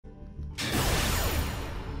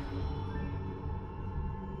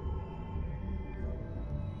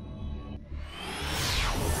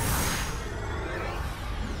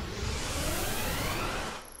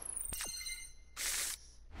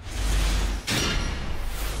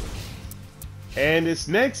And this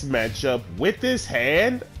next matchup with this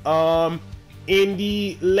hand, in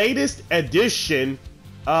the latest edition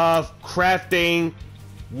of crafting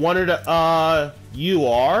one of the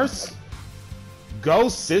URs,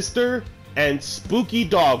 Ghost Sister and Spooky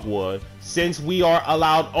Dogwood, since we are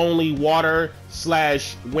allowed only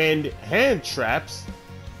water/wind hand traps,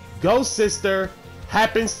 Ghost Sister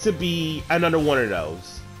happens to be another one of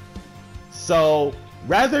those. So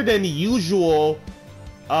rather than the usual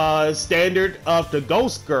standard of the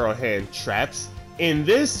Ghost Girl hand traps, in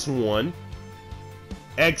this one,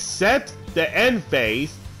 except the end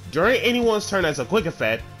phase, during anyone's turn as a quick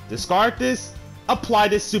effect, discard this, apply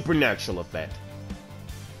this supernatural effect.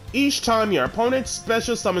 Each time your opponent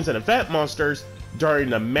special summons an effect monsters during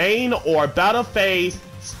the main or battle phase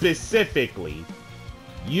specifically,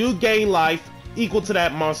 you gain life equal to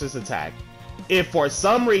that monster's attack. If for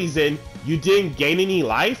some reason you didn't gain any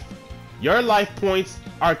life, your life points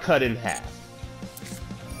are cut in half.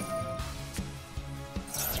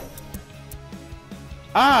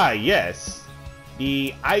 Ah, yes,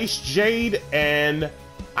 the Ice Jade and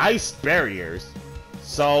Ice Barriers.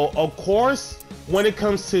 So, of course, when it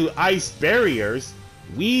comes to Ice Barriers,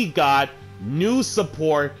 we got new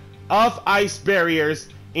support of Ice Barriers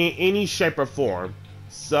in any shape or form.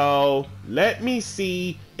 So, let me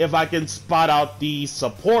see if I can spot out the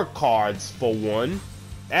support cards for one,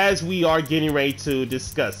 as we are getting ready to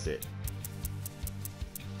discuss it.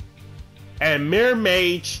 And Mirror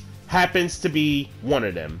Mage happens to be one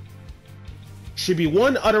of them. Should be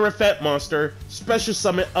one other effect monster, special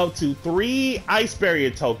summon up to 3 Ice Barrier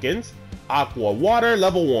tokens, Aqua Water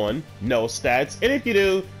level 1, no stats, and if you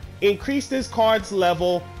do, increase this card's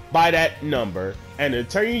level by that number, and the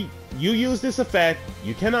turn you use this effect,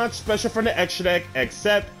 you cannot special from the extra deck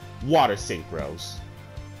except Water Synchros.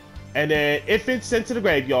 And then if it's sent to the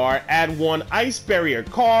graveyard, add 1 Ice Barrier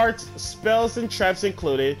cards, spells and traps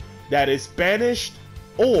included, that is banished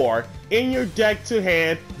or in your deck to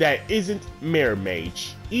hand that isn't Mirror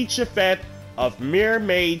Mage. Each effect of Mirror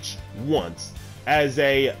Mage once as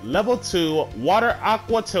a level 2 Water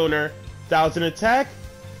Aqua Tuner, 1000 attack,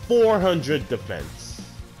 400 defense.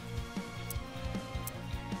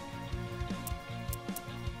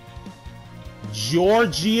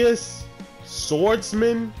 Georgius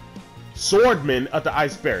Swordman of the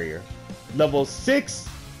Ice Barrier, level 6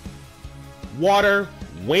 Water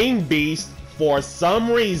Wing Beast for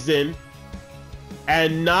some reason,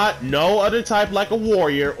 and no other type like a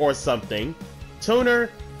warrior or something. Tuner,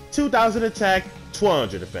 2000 attack,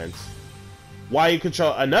 1200 defense. While you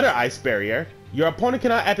control another Ice Barrier, your opponent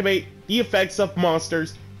cannot activate the effects of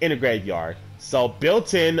monsters in the graveyard. So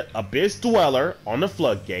built-in Abyss Dweller on the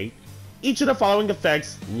Floodgate, each of the following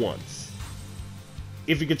effects once.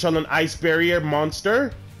 If you control an Ice Barrier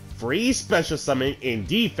monster, free special summon in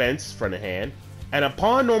defense from the hand, and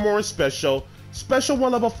upon normal or special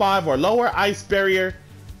 1 level 5 or lower Ice Barrier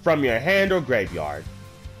from your hand or graveyard.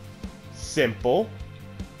 Simple.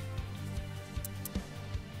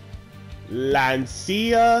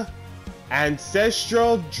 Lancia,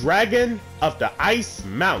 Ancestral Dragon of the Ice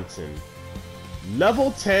Mountain,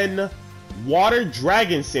 level 10 Water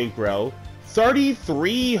Dragon Synchro,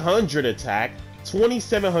 3300 attack,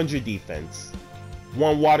 2700 defense.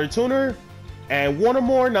 1 Water Tuner and 1 or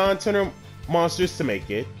more non-tuner monsters to make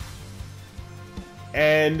it.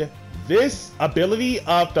 And this ability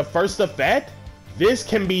of the first effect, this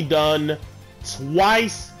can be done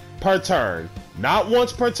twice per turn. Not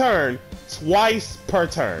once per turn, twice per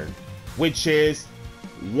turn. Which is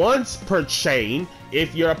once per chain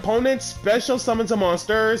if your opponent special summons a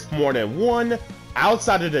monster more than 1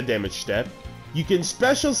 outside of the damage step. You can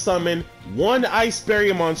special summon 1 Ice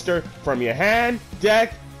Barrier monster from your hand,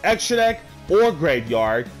 deck, extra deck, or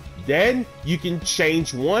graveyard. Then you can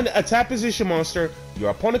change 1 attack position monster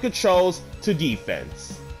your opponent controls to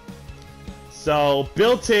defense. So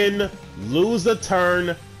built-in, lose a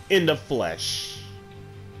turn in the flesh.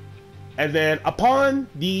 And then upon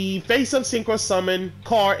the face-up Synchro Summon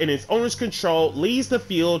card in its owner's control leaves the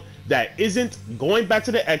field that isn't going back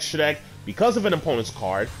to the extra deck because of an opponent's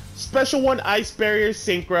card, special 1 Ice Barrier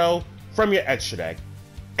Synchro from your extra deck,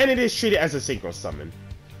 and it is treated as a Synchro Summon.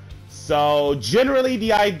 So generally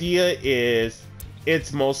the idea is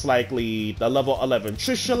it's most likely the level 11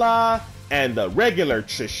 Trishula and the regular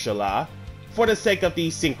Trishula for the sake of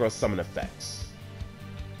these Synchro Summon effects.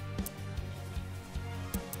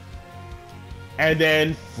 And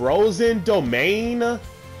then Frozen Domain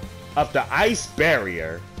of the Ice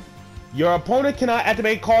Barrier. Your opponent cannot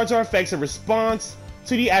activate cards or effects in response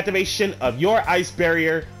to the activation of your Ice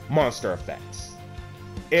Barrier monster effects.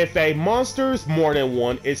 If a monster is more than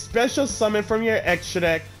 1 is special summoned from your extra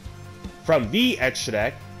deck, from the extra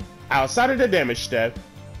deck outside of the damage step,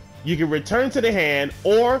 you can return to the hand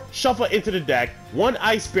or shuffle into the deck one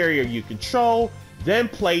ice barrier you control, then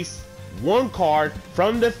place one card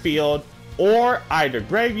from the field or either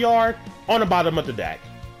graveyard on the bottom of the deck.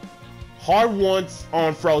 Hard once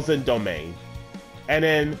on Frozen Domain. And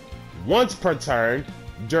then once per turn,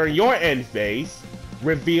 during your end phase,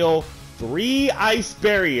 reveal 3 ice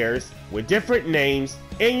barriers with different names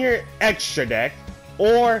in your extra deck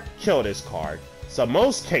or kill this card. So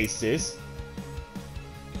most cases,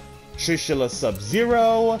 Trishula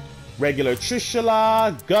Sub-Zero, regular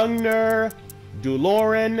Trishula, Gungnir,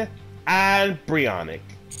 Duloran, and Brionic.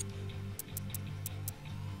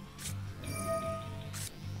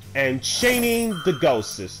 And chaining the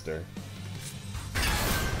Ghost Sister.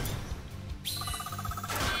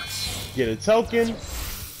 Get a token.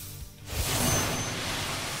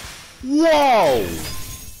 Whoa!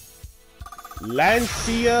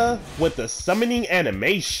 Lancia with the summoning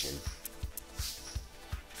animation.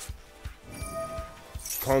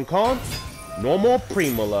 Con, normal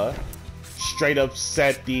Primula, straight up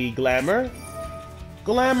set the Glamour.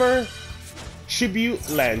 Glamour, tribute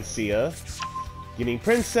Lancia. Getting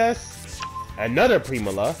Princess, another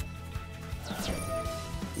Primula.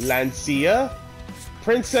 Lancia,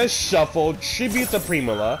 Princess Shuffle, tribute the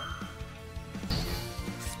Primula.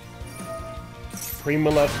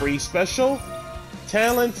 Primula free special.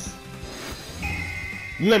 Talents.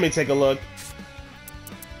 Let me take a look.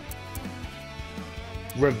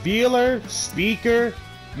 Revealer, Speaker,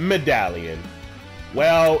 Medallion.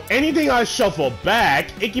 Well, anything I shuffle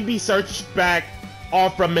back, it can be searched back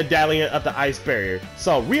off from Medallion of the Ice Barrier.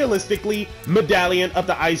 So realistically, Medallion of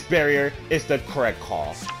the Ice Barrier is the correct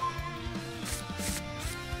call.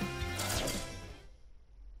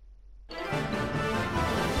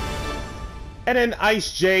 And then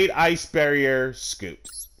Ice Jade, Ice Barrier, Scoot.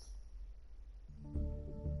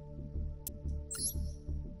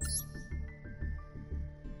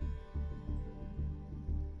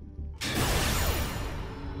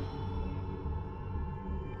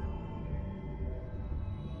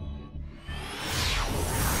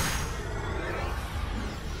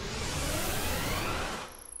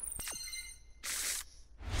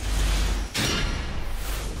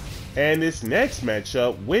 And this next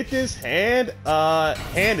matchup with this hand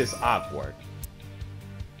is awkward.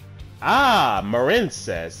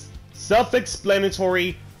 Marincess.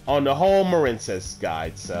 Self-explanatory on the whole Marincess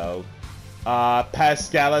guide. So,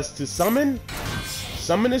 Pascalis to summon.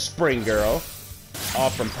 Summon a Spring Girl.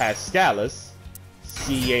 Off from Pascalis.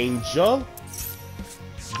 Sea Angel.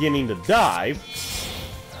 Getting the dive.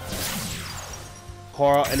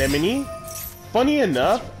 Coral Anemone. Funny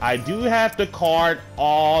enough, I do have the card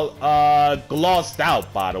all glossed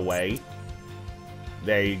out, by the way.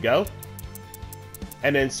 There you go.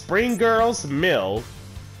 And then Spring Girl's Mill.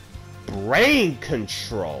 Brain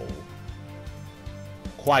Control.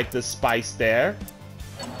 Quite the spice there.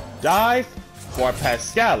 Dive for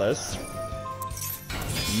Pascalis.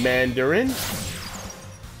 Mandarin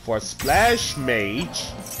for Splash Mage.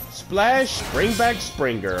 Splash, bring back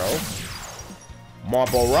Spring Girl.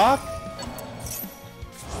 Marble Rock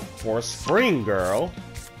for Spring Girl.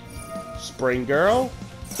 Spring Girl,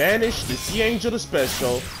 banish the Sea Angel to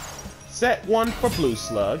special. Set 1 for Blue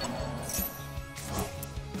Slug.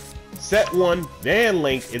 Set 1, then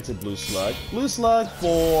link into Blue Slug. Blue Slug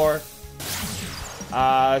for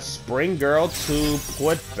Spring Girl to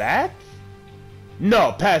put back?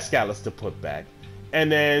 No, Pascalis to put back.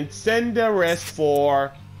 And then send the rest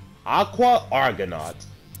for Aqua Argonaut.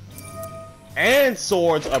 And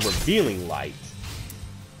Swords of Revealing Light.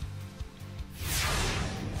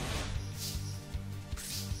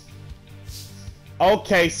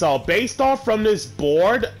 Okay, so based off from this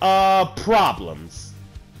board, problems.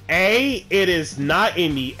 A, it is not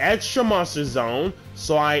in the extra monster zone,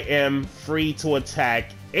 so I am free to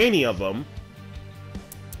attack any of them.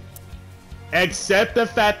 Except the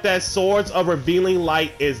fact that Swords of Revealing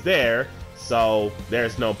Light is there, so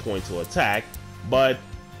there's no point to attack. But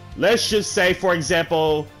let's just say, for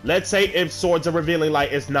example, let's say if Swords of Revealing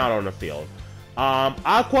Light is not on the field.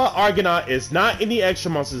 Aqua Argonaut is not in the extra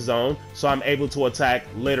monster zone, so I'm able to attack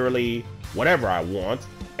literally whatever I want.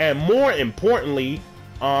 And more importantly,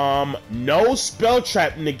 no spell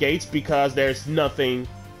trap negates because there's nothing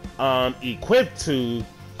equipped to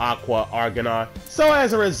Aqua Argonaut. So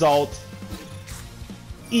as a result,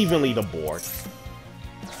 evenly the board.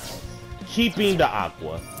 Keeping the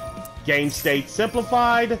Aqua. Game state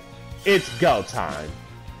simplified. It's go time.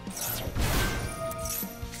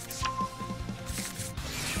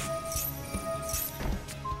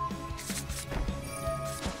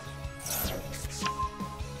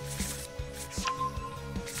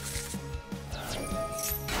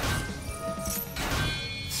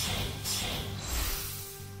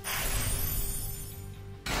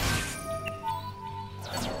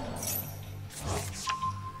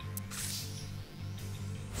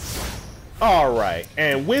 Alright,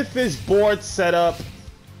 and with this board set up,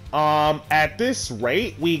 at this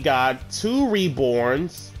rate, we got 2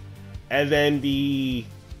 Reborns, and then the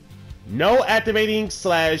no activating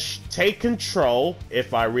 / take control,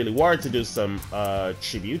 if I really were to do some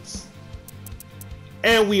tributes.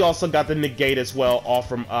 And we also got the negate as well, off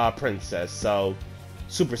from Princess, so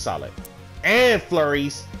super solid. And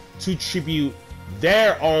flurries to tribute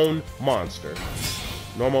their own monster.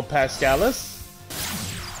 Normal Pascalis.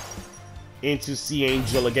 Into Sea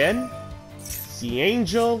Angel again. Sea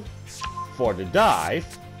Angel for the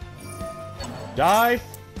dive. Dive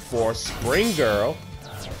for Spring Girl.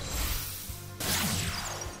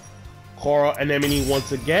 Coral Anemone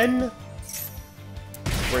once again.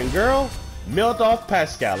 Spring Girl. Milled off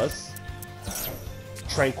Pascalis.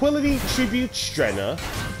 Tranquility tribute Strenna.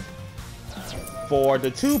 For the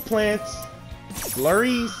 2 plants,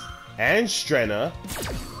 Flurries and Strenna.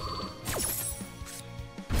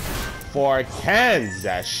 For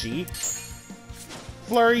Kanzashi,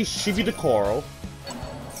 Flurries tribute to Coral.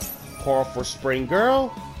 Coral for Spring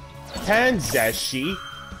Girl. Kanzashi.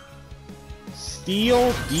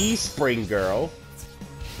 Steal the Spring Girl.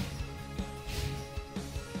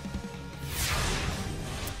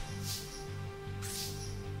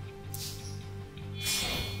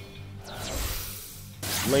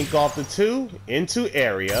 Link off the 2 into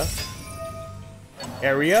Area.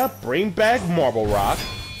 Area, bring back Marble Rock.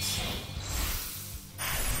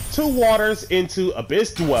 2 waters into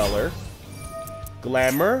Abyss Dweller.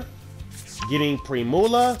 Glamour, getting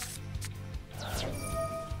Primula.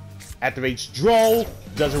 Activates Droll,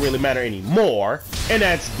 doesn't really matter anymore, and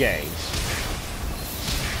that's game.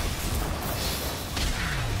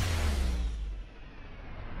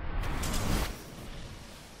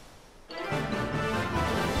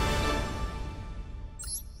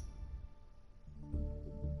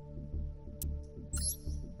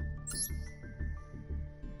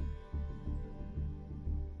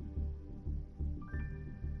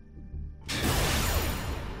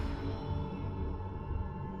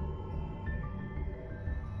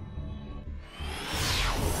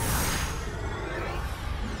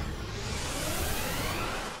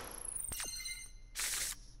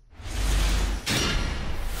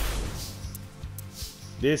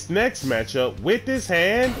 This next matchup with this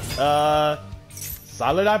hand,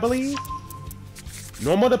 solid, I believe.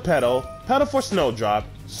 Normal to Petal, Petal for Snowdrop,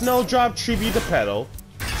 Snowdrop tribute to Petal,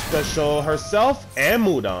 special herself and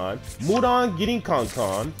Mudon, Mudon getting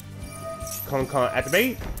Concon, Concon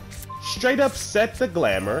activate, straight up set the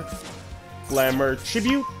Glamour, Glamour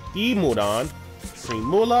tribute the Mudon,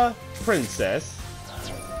 Primula Princess,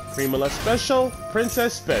 Primula special,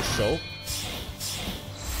 Princess special.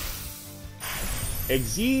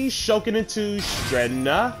 Exi Shoken into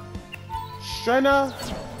Strenna. Strenna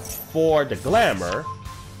for the Glamour.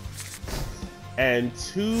 And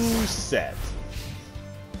 2 set.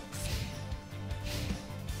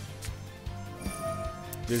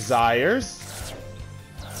 Desires.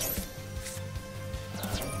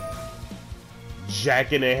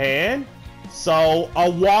 Jack in the hand. So a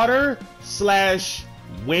water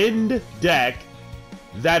 / wind deck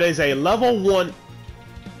that is a level 1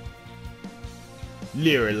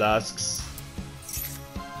 Lyrilusks.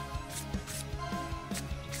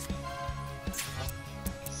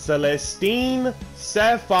 Celestine,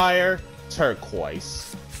 Sapphire,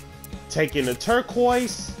 Turquoise. Taking the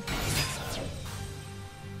Turquoise.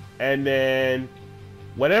 And then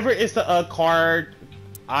whatever is the card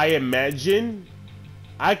I imagine,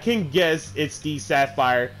 I can guess it's the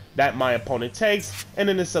Sapphire that my opponent takes, and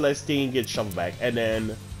then the Celestine gets shuffled back. And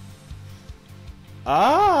then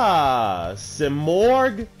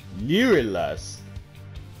Simorg Lyrilusk.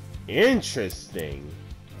 Interesting.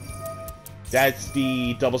 That's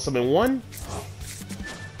the double summon 1.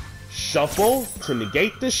 Shuffle to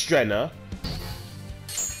negate the Strenna.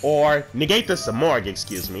 Or negate the Simorg,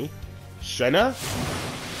 excuse me. Strenna.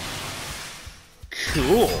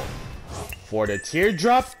 Cool. For the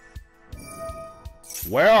Teardrop.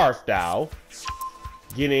 Where art thou?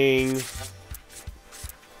 Getting...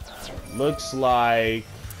 looks like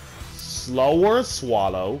Slower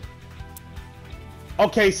Swallow.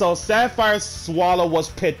 Okay, so Sapphire Swallow was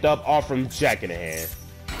picked up off from Jack in the Hand.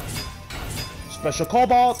 Special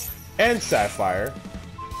Cobalt and Sapphire.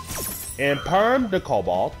 And Perm the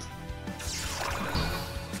Cobalt.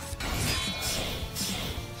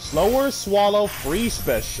 Slower Swallow free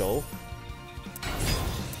special.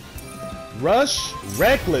 Rush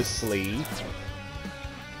recklessly.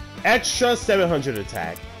 Extra 700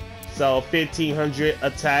 attack. So 1500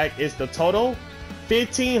 attack is the total.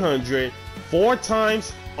 1500 4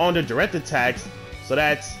 times on the direct attacks. So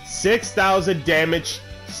that's 6000 damage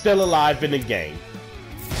still alive in the game.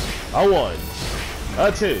 A 1,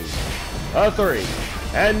 a 2, a 3,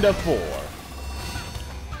 and a 4.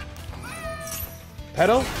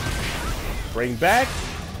 Pedal, bring back,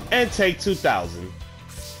 and take 2,000.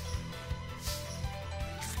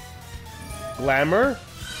 Glamour,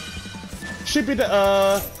 should be the,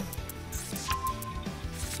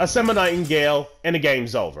 a Semi-Nightingale, and the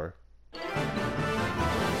game's over.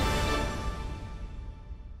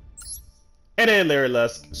 And then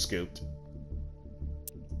DUELIST scooped.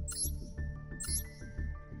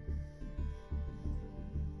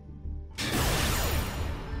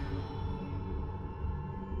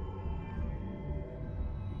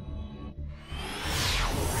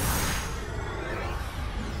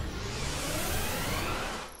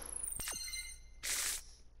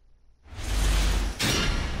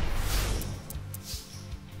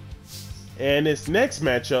 And this next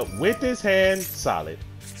matchup with his hand solid.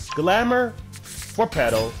 Glamour for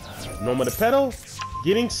Pedal. Normal to Pedal,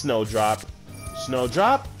 getting Snowdrop.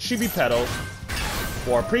 Snowdrop should be Pedal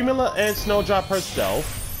for Primula and Snowdrop herself.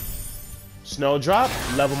 Snowdrop,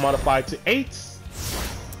 level modified to 8.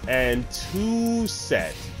 And 2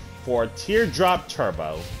 set for Teardrop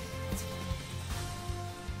Turbo.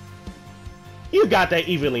 You got that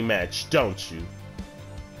evenly matched, don't you?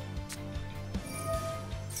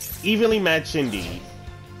 Evenly matched indeed.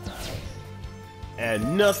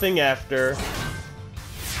 And nothing after.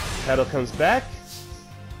 Pedal comes back.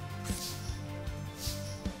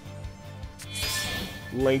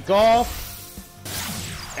 Link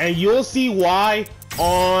off. And you'll see why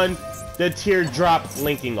on the Teardrop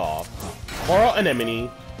linking off. Coral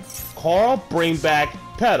Anemone. Coral bring back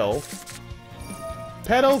Pedal.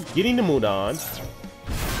 Pedal getting the Mudon.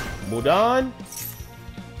 Mudon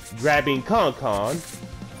grabbing Concon.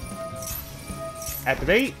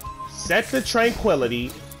 Activate, set the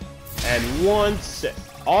Tranquility, and 1 set.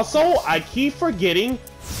 Also, I keep forgetting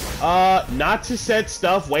not to set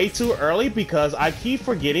stuff way too early because I keep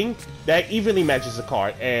forgetting that evenly matches a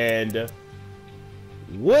card. And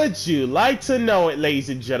would you like to know it, ladies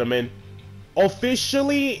and gentlemen?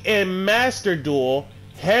 Officially in Master Duel,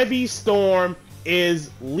 Heavy Storm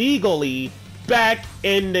is legally back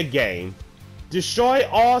in the game. Destroy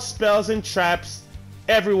all spells and traps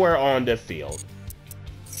everywhere on the field.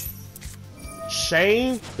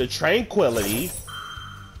 Chain the Tranquility.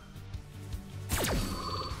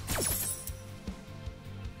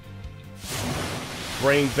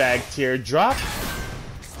 Bring back Teardrop.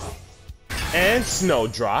 And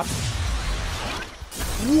Snowdrop.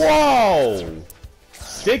 Whoa!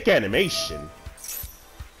 Sick animation.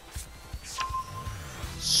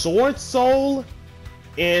 Sword Soul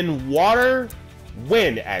in Water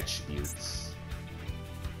Wind attributes.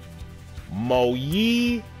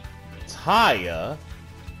 Moyi, Taya,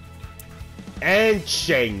 and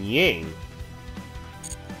Cheng Ying.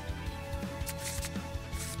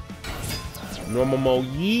 Normal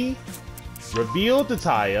Moyi, reveal the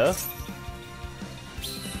Taya.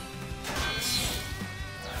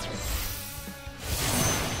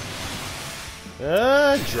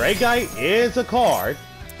 Dragite is a card.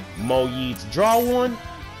 Moyi to draw one.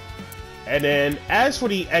 And then as for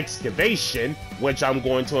the Excavation, which I'm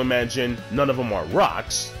going to imagine none of them are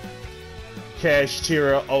rocks.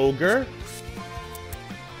 Kashtira Ogre.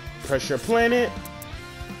 Pressure Planet.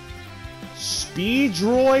 Speed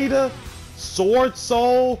Droid. Sword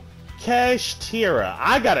Soul. Kashtira.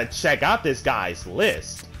 I gotta check out this guy's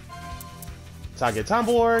list. Target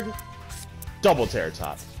Tomborg. Double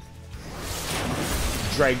Terratop.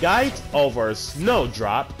 Dragite over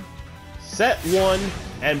Snowdrop. Set 1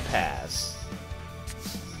 and pass.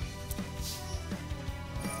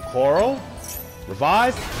 Coral.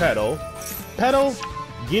 Revive Pedal. Pedal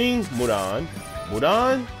getting Mudon.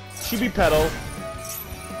 Mudon should be Pedal.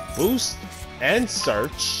 Boost and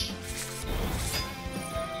Search.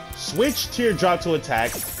 Switch Teardrop to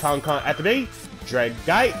attack. Concon activate.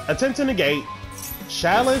 Dragite attempt to negate.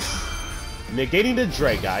 Chalice negating the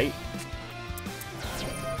Dragite.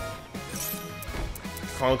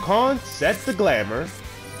 Concon set the Glamour.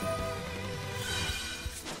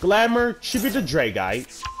 Glamour should be the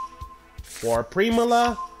Dragite. For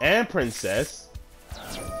Primula and Princess.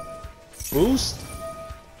 Boost.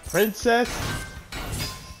 Princess.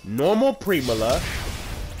 Normal Primula.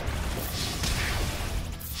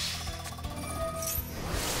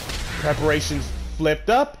 Preparations flipped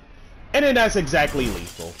up. And then that's exactly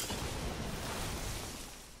lethal.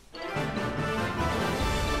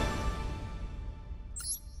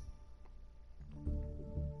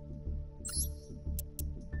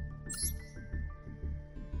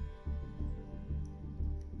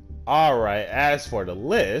 Alright, as for the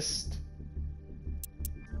list,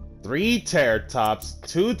 3 Terratops,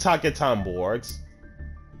 2 Taketomborgs,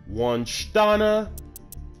 1 Stana,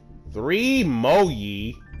 3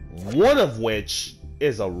 Moyi, one of which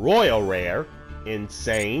is a royal rare,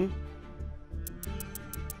 insane,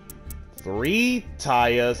 3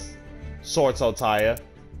 Tayas, Swordsoul Taya,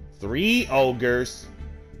 3 Ogres,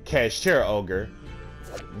 Kashtira Ogre,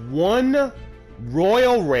 1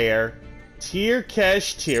 royal rare, Tier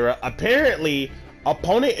Kashtira. Apparently,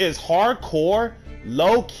 opponent is hardcore,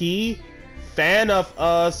 low-key, fan of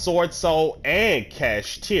Swordsoul and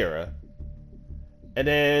Kashtira. And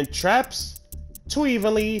then traps, 2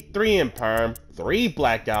 evenly, 3 imperm, 3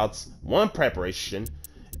 blackouts, 1 preparation.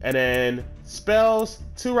 And then spells,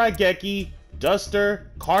 2 Raigeki,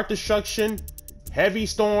 Duster, Card Destruction, Heavy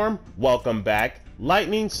Storm, welcome back,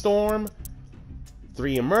 Lightning Storm,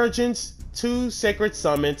 3 Emergence, 2 Sacred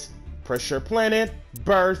Summons, Pressure Planet,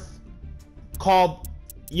 Birth,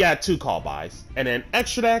 2 call buys. And then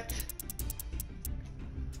extra deck,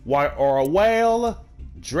 White Aura Whale,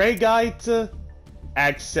 Dragite,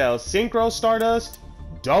 Axel Synchro Stardust,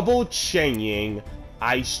 Double Chaining,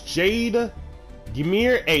 Ice Jade,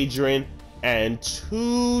 Ymir Adrian, and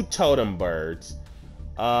 2 Totem Birds.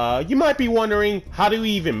 You might be wondering, how do we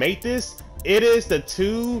even make this? It is the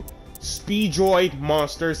 2 Speed Droid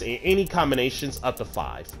monsters in any combinations up to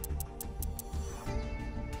 5.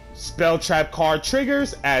 Spell Trap card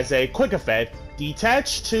triggers as a quick effect.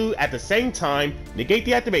 Detach 2 at the same time, negate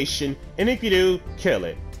the activation, and if you do, kill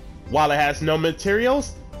it. While it has no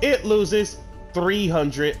materials, it loses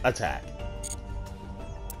 300 attack.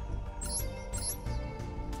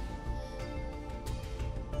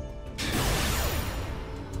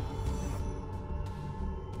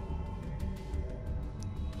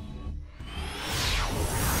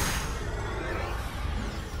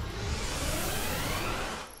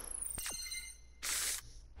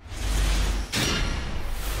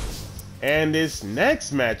 And this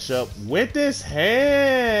next matchup with this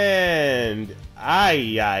hand,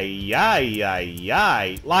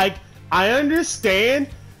 like, I understand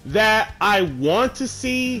that I want to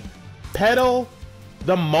see Petal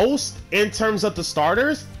the most in terms of the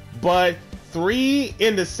starters, but 3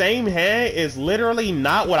 in the same hand is literally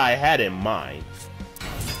not what I had in mind.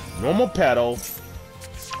 Normal Petal,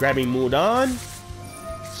 grabbing Mudan,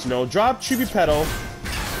 Snowdrop Tribute Petal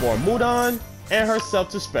for Mudan and herself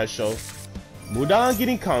to special. Mudan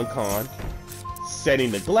getting Con, setting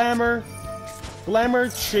the Glamour, Glamour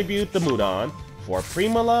tribute the Mudan for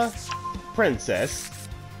Primula, Princess,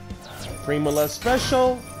 Primula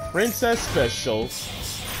special, Princess special,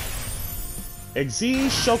 Exige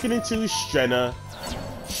choking into Strenna,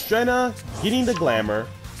 Strenna getting the Glamour,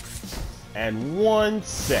 and 1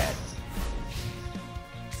 set.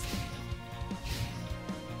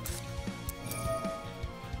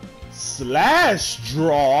 Slash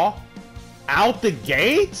draw out the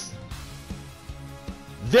gate?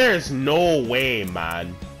 There's no way,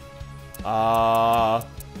 man. 4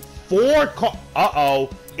 uh-oh.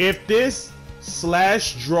 If this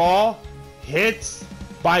slash draw hits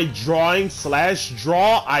by drawing slash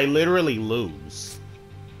draw, I literally lose.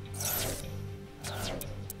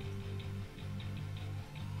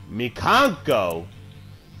 Mikanko.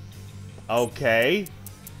 Okay.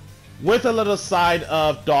 With a little side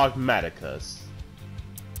of Dogmaticus.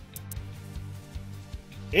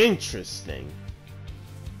 Interesting.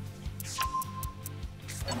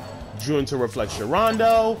 Drew into Reflection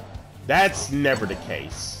Rondo. That's never the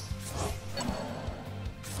case.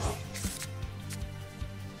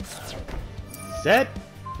 Set.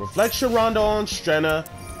 Reflection Rondo on Strenna.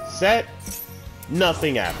 Set.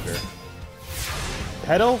 Nothing after.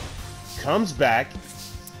 Petal comes back.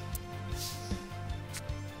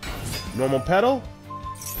 Normal Petal.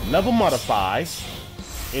 Level modify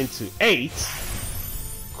into 8.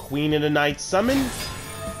 Queen of the Night summon.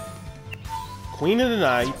 Queen of the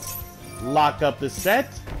Night. Lock up the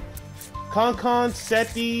set. Con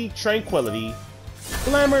set the Tranquility.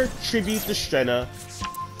 Glamour tribute to Strenna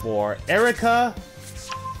for Erika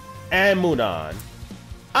and Mudan.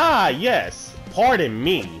 Ah, yes. Pardon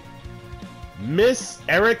me. Miss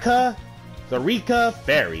Erika, the Rikka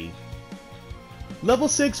Fairy. Level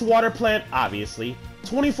 6 water plant, obviously.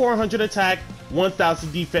 2400 attack,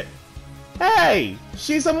 1000 defense. Hey!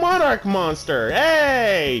 She's a monarch monster!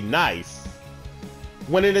 Hey! Nice.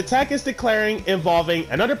 When an attack is declaring involving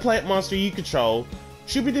another plant monster you control,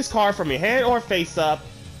 tribute this card from your hand or face up.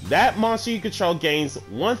 That monster you control gains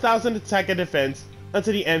 1000 attack and defense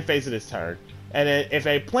until the end phase of this turn. And then if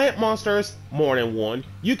a plant monster's more than one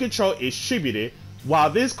you control is tributed, while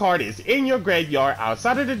this card is in your graveyard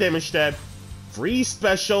outside of the damage step, free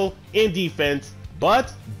special in defense,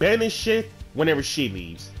 but banish it whenever she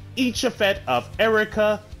leaves. each effect of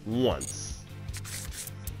Erika once.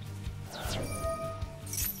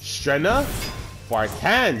 Strena for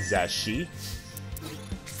Kanzashi.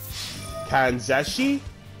 Kanzashi,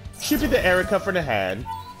 tribute to Erika from the hand.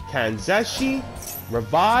 Kanzashi,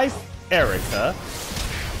 revive Erika,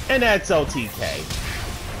 and that's OTK.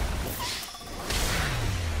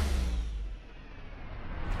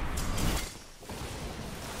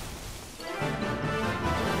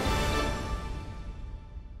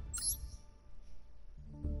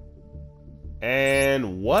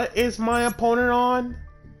 And what is my opponent on?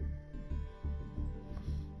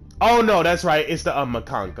 Oh no, that's right, it's the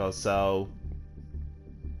Makanko, so...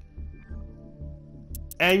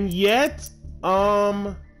 And yet,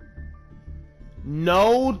 no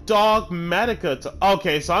Dogmatica to...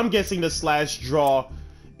 Okay, so I'm guessing the slash draw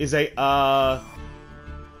is a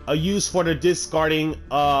use for the discarding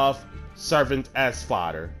of Servant as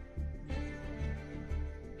fodder.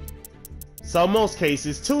 So in most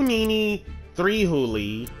cases, 2 Nini, 3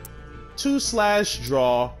 Huli, 2 slash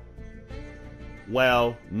draw.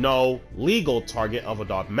 Well, no legal target of a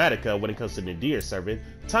Dogmatica when it comes to the Nadir Servant.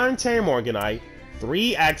 Time Tame Morganite,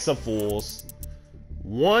 3 Axe of Fools,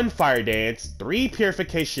 1 Fire Dance, 3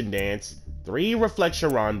 Purification Dance, 3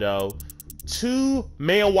 Reflection Rondo, 2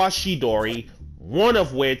 Maewashi Dori, one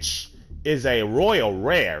of which is a Royal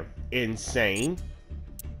Rare. Insane.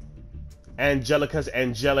 Angelica's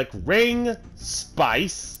Angelic Ring,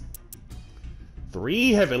 Spice,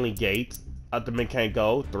 3 Heavenly Gate of the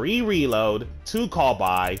Makanko, 3 Reload, 2 Call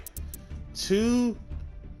By, 2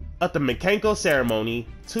 of the Makanko Ceremony,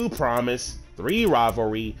 2 Promise, 3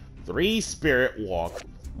 Rivalry, 3 Spirit Walk,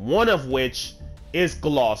 one of which is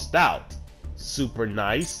glossed out. Super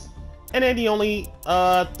nice. And then the only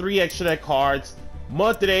 3 extra deck cards,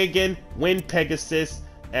 Muddragon, Wind Pegasus,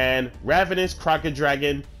 and Ravenous Crockett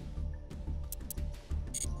Dragon.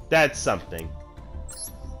 That's something.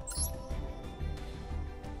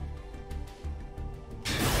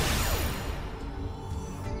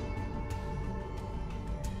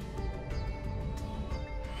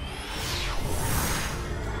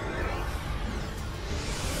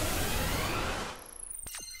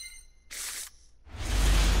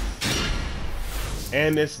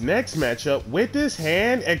 And this next matchup, with this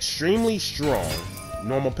hand extremely strong.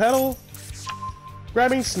 Normal Petal,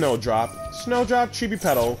 grabbing Snowdrop Tribute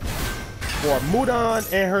Petal for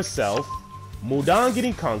Mudan and herself. Mudan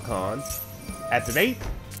getting Konkon. Activate,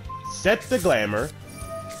 set the Glamour.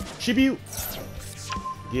 Tribute,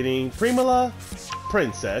 getting Primula,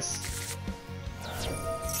 Princess.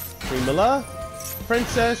 Primula,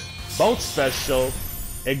 Princess, both special.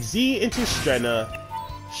 Exceed into Strena.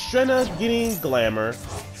 Strena getting Glamour.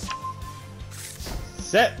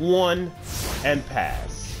 Set 1 and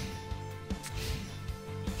pass.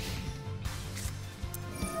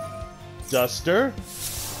 Duster.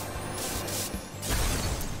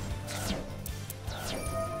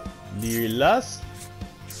 Lust.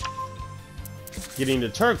 Getting the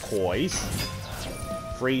Turquoise.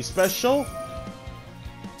 Free special.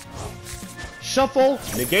 Shuffle.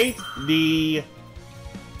 Negate the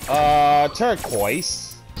Turquoise.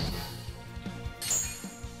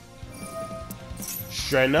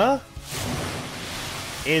 Strena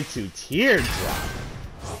into Teardrop.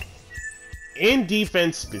 In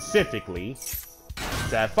defense specifically,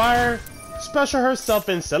 Sapphire, special herself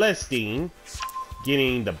in Celestine,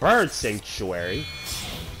 getting the Bird Sanctuary.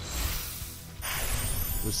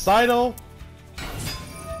 Recital,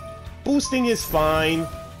 boosting his spine.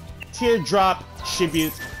 Teardrop,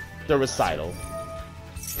 tribute the Recital.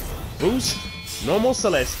 Boost, normal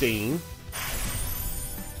Celestine.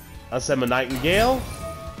 Assemble Nightingale,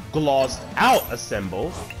 glossed out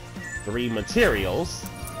Assemble, 3 materials.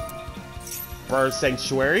 Bird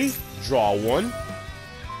Sanctuary, draw 1.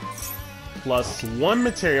 Plus 1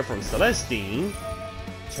 material from Celestine.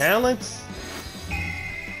 Talents.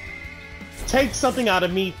 Take something out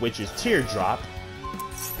of me, which is Teardrop.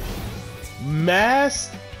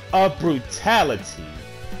 Mask of Brutality.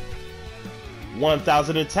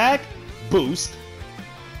 1000 attack, boost.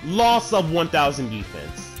 Loss of 1000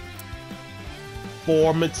 defense.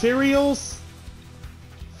 4 materials,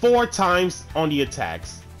 4 times on the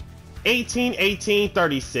attacks. 18, 18,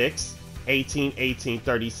 36. 18, 18,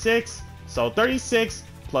 36. So 36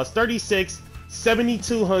 plus 36,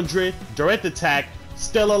 7200 direct attack,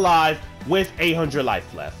 still alive with 800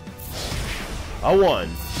 life left. A 1,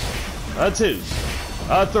 a 2,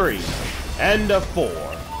 a 3, and a 4.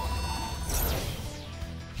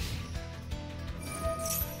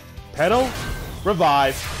 Petal,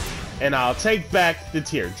 revive, and I'll take back the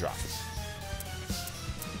Teardrops.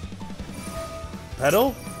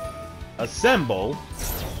 Petal, assemble,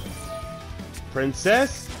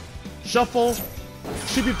 Princess, shuffle,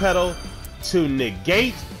 tribute pedal to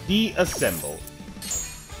negate the assemble.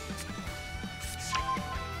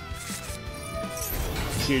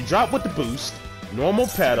 Teardrop with the boost, normal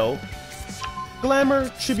pedal, glamour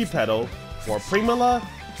tribute pedal for Primula,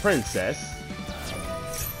 Princess,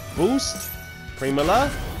 boost, Primula,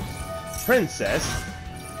 Princess,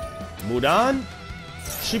 Mudan,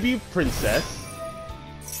 tribute Princess,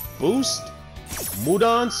 boost,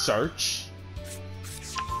 Mudan search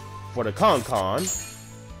for the Con,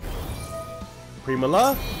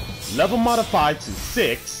 Primula, level modified to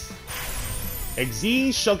 6,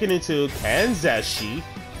 Exceed shunking into Kanzashi,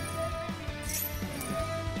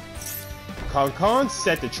 Con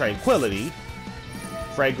set to Tranquility,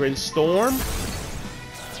 Fragrant Storm,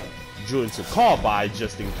 drew into Call By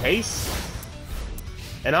just in case,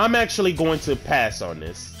 and I'm actually going to pass on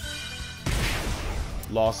this.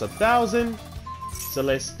 Loss 1,000,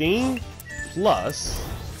 Celestine plus,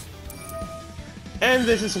 and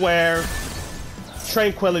this is where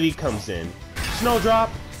Tranquility comes in. Snowdrop,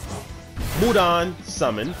 Mudan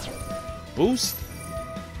summon, boost,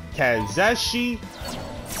 Kanzashi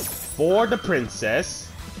for the Princess,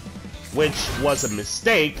 which was a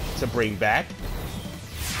mistake to bring back,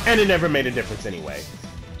 and it never made a difference anyway.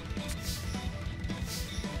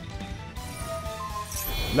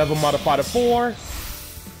 Level modified to 4,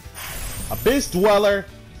 Abyss Dweller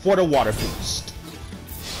for the water boost.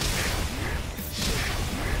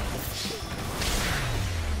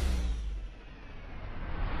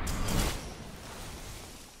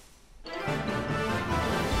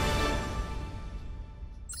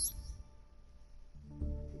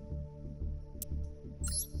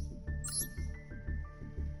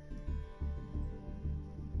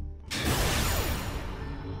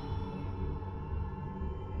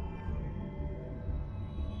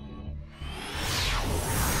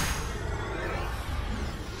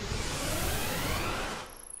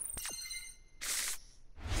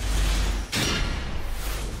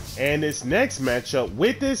 And this next matchup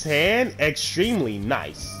with this hand, extremely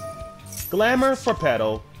nice. Glamour for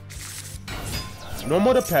pedal,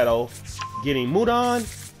 normal to pedal, getting Mudan,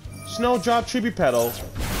 Snowdrop tribute pedal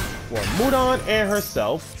for Mudan and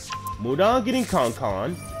herself, Mudan getting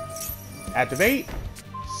Con, activate,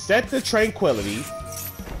 set the Tranquility,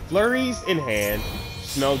 flurries in hand,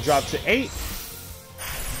 Snowdrop to 8,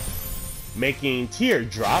 making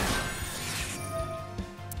Teardrop.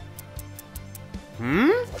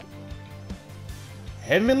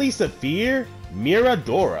 Heavenly Sapphire,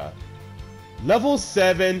 Miradora. Level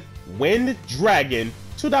 7, Wind Dragon,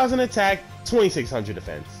 2000 attack, 2600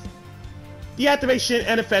 defense. The activation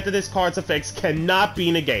and effect of this card's effects cannot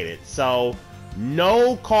be negated, so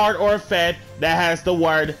no card or effect that has the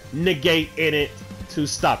word negate in it to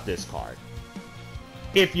stop this card.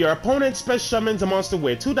 If your opponent special summons a monster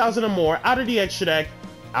with 2000 or more out of the extra deck,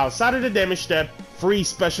 outside of the damage step, free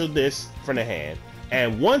special this from the hand.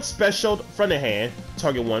 And once specialed from the hand,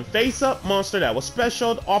 target one face-up monster that was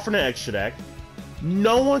specialed off from the extra deck.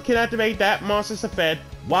 No one can activate that monster's effect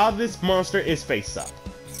while this monster is face-up.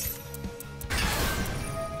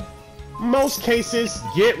 Most cases,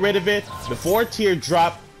 get rid of it before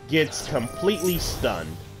Teardrop gets completely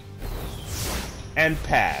stunned. And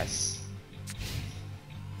pass.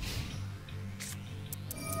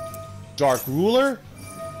 Dark Ruler,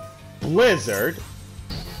 Blizzard,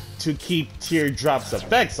 to keep Teardrop's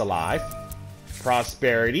effects alive,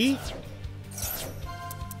 Prosperity,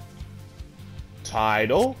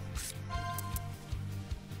 Tidal,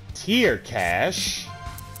 Tear Cash,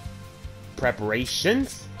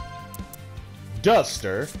 Preparations,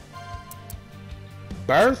 Duster,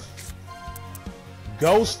 Birth,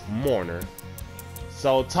 Ghost Mourner.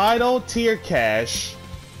 So Tidal, Tear Cash,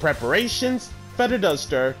 Preparations, Feather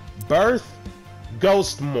Duster, Birth,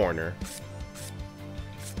 Ghost Mourner.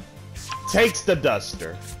 Takes the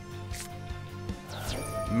Duster.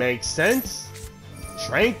 Makes sense.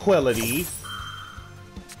 Tranquility.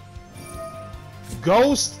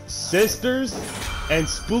 Ghost Sisters and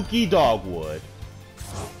Spooky Dogwood.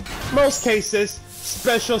 Most cases,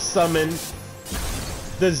 special summon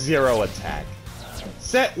the 0 attack.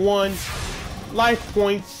 Set 1, life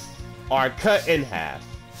points are cut in half.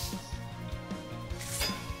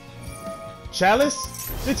 Chalice,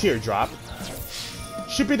 the Teardrop.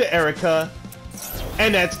 Ship it to Erica,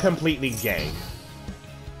 and that's completely game.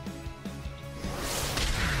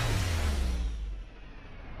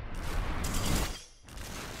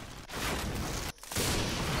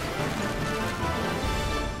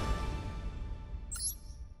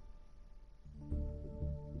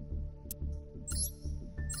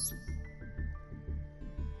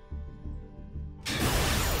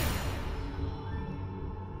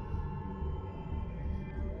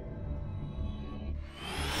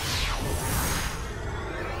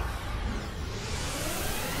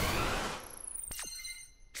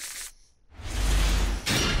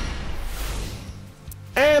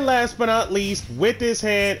 And last but not least, with his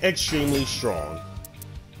hand extremely strong.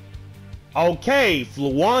 Okay,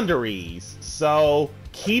 Fluanderies. So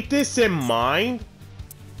keep this in mind.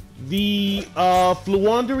 The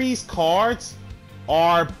Fluanderies cards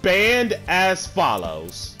are banned as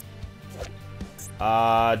follows.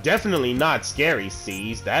 Definitely not Scary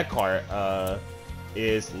Seas. That card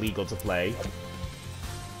is legal to play.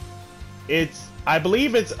 I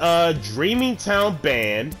believe it's Dreaming Town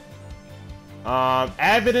ban,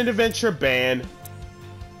 Avid Adventure ban,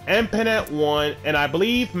 Impenet 1, and I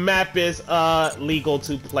believe Map is legal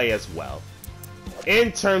to play as well.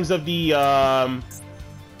 In terms of the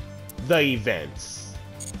events.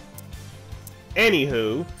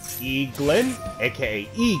 Anywho, Eaglin, aka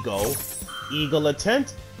Eagle, Eagle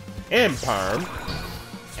Attempt, Imperm,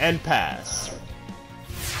 and Pass.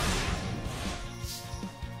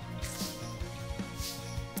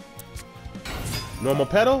 Normal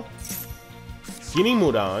Petal, Skinny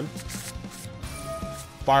Mudan,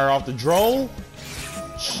 Fire off the Droll,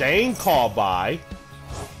 Shane Callby,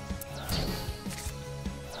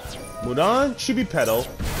 Mudan should be Petal,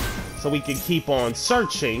 so we can keep on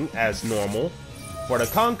searching as normal. For the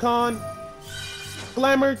Concon,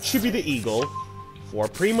 Glamour should be the Eagle. For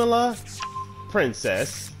Primula,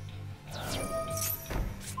 Princess.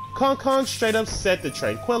 Concon straight up set the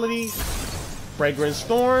Tranquility. Fragrant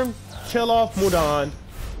Storm, kill off Mudan.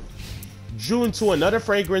 Drew into another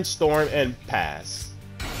Fragrant Storm and pass.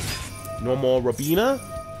 Normal Robina.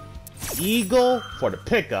 Eagle for the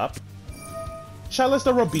pickup. Chalice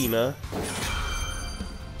the Robina.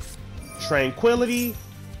 Tranquility.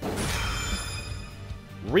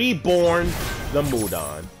 Reborn the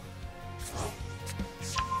Mudan.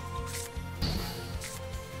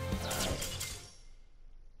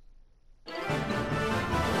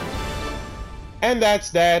 And that's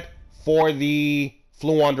that for the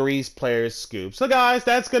Fluanderies Players Scoop. So guys,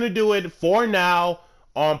 that's going to do it for now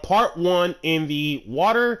on part 1 in the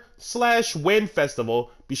Water/Wind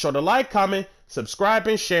Festival. Be sure to like, comment, subscribe,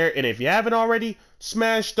 and share. And if you haven't already,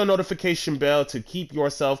 smash the notification bell to keep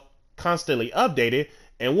yourself constantly updated.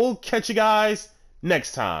 And we'll catch you guys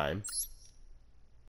next time.